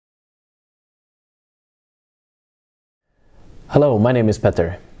Hello, my name is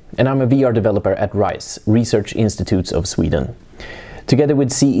Petter, and I'm a VR developer at RISE, Research Institutes of Sweden. Together with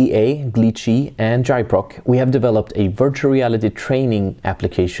CEA, Gleechi and JIPROC, we have developed a virtual reality training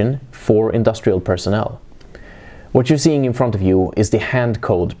application for industrial personnel. What you're seeing in front of you is the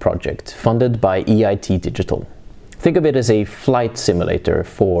Handcode project, funded by EIT Digital. Think of it as a flight simulator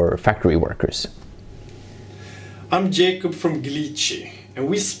for factory workers. I'm Jacob from Gleechi, and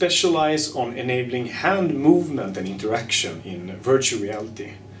we specialize on enabling hand movement and interaction in virtual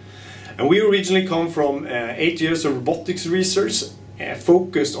reality. And we originally come from 8 years of robotics research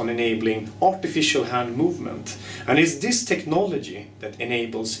focused on enabling artificial hand movement. And it's this technology that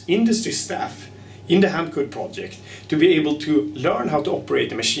enables industry staff in the Handcode project to be able to learn how to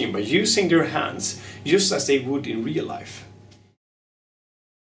operate a machine by using their hands just as they would in real life.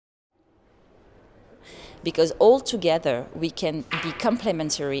 Because all together we can be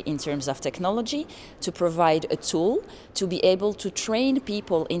complementary in terms of technology to provide a tool to be able to train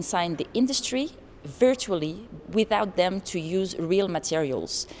people inside the industry virtually without them to use real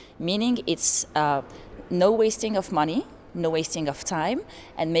materials, meaning it's no wasting of money, no wasting of time,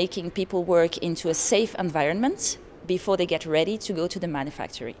 and making people work into a safe environment before they get ready to go to the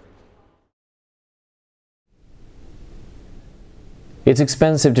manufactory. It's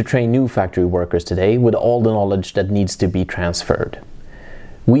expensive to train new factory workers today with all the knowledge that needs to be transferred.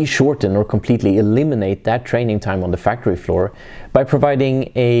 We shorten or completely eliminate that training time on the factory floor by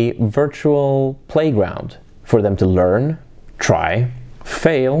providing a virtual playground for them to learn, try,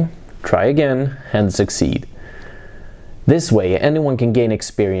 fail, try again, and succeed. This way, anyone can gain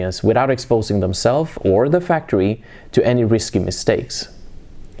experience without exposing themselves or the factory to any risky mistakes.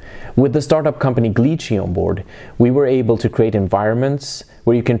 With the startup company Gleechi on board, we were able to create environments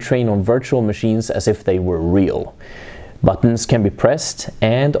where you can train on virtual machines as if they were real. Buttons can be pressed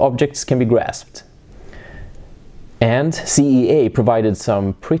and objects can be grasped. And CEA provided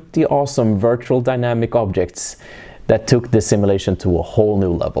some pretty awesome virtual dynamic objects that took the simulation to a whole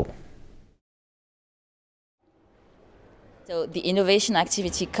new level. So the innovation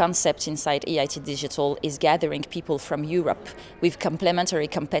activity concept inside EIT Digital is gathering people from Europe with complementary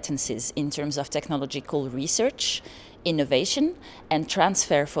competencies in terms of technological research, innovation, and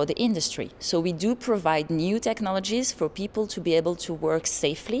transfer for the industry. So we do provide new technologies for people to be able to work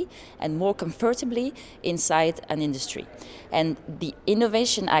safely and more comfortably inside an industry. And the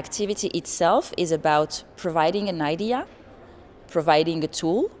innovation activity itself is about providing an idea, providing a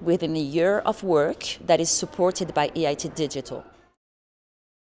tool within a year of work that is supported by EIT Digital.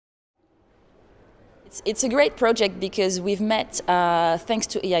 It's a great project because we've met, thanks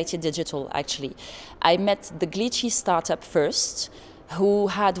to EIT Digital actually. I met the Gleechi startup first, who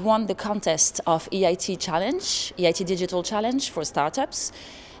had won the contest of EIT Challenge, EIT Digital Challenge for startups.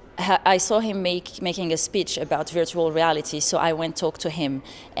 I saw him making a speech about virtual reality, so I went to talk to him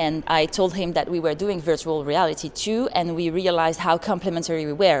and I told him that we were doing virtual reality too, and we realized how complementary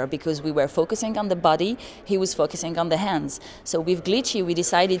we were because we were focusing on the body, he was focusing on the hands. So with Gleechi we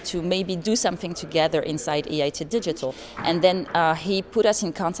decided to maybe do something together inside EIT Digital, and then he put us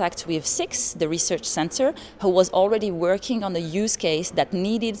in contact with SICS, the research center, who was already working on a use case that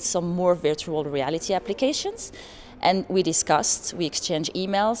needed some more virtual reality applications. And we discussed, we exchanged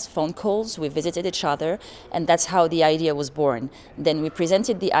emails, phone calls, we visited each other, and that's how the idea was born. Then we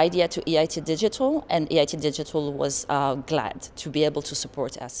presented the idea to EIT Digital, and EIT Digital was glad to be able to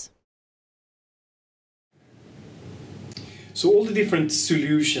support us. So all the different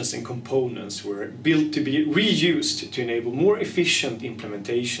solutions and components were built to be reused to enable more efficient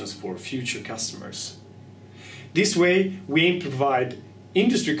implementations for future customers. This way, we aim to provide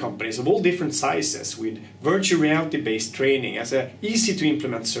industry companies of all different sizes with virtual reality-based training as an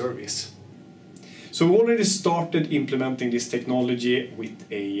easy-to-implement service. So we already started implementing this technology with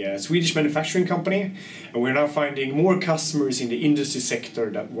a Swedish manufacturing company, and we're now finding more customers in the industry sector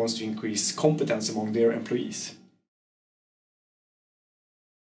that wants to increase competence among their employees.